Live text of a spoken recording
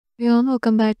Everyone,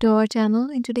 welcome back to our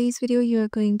channel. In today's video, you are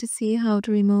going to see how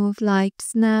to remove liked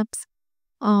snaps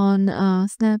on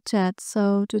Snapchat.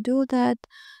 So to do that,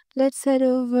 let's head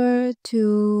over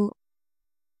to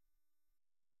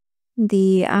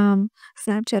the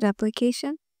Snapchat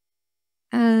application.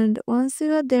 And once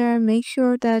you are there, make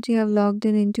sure that you have logged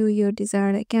in into your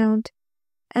desired account.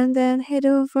 And then head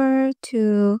over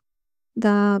to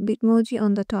the Bitmoji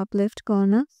on the top left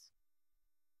corner.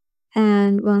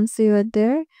 And once you are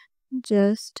there,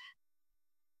 just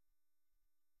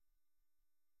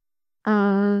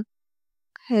uh,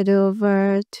 head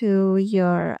over to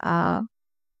your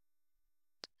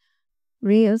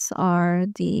Reels or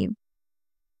the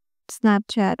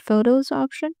Snapchat photos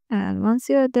option, and once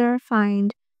you're there,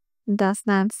 find the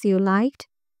snaps you liked.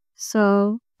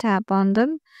 So tap on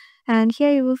them, and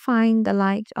here you will find the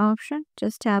liked option.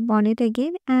 Just tap on it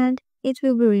again and it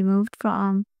will be removed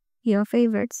from your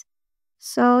favorites.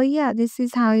 So yeah, this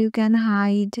is how you can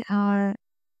hide or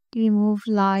remove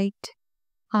liked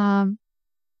um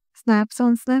snaps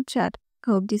on Snapchat.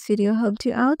 Hope this video helped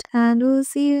you out, and we'll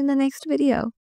see you in the next video.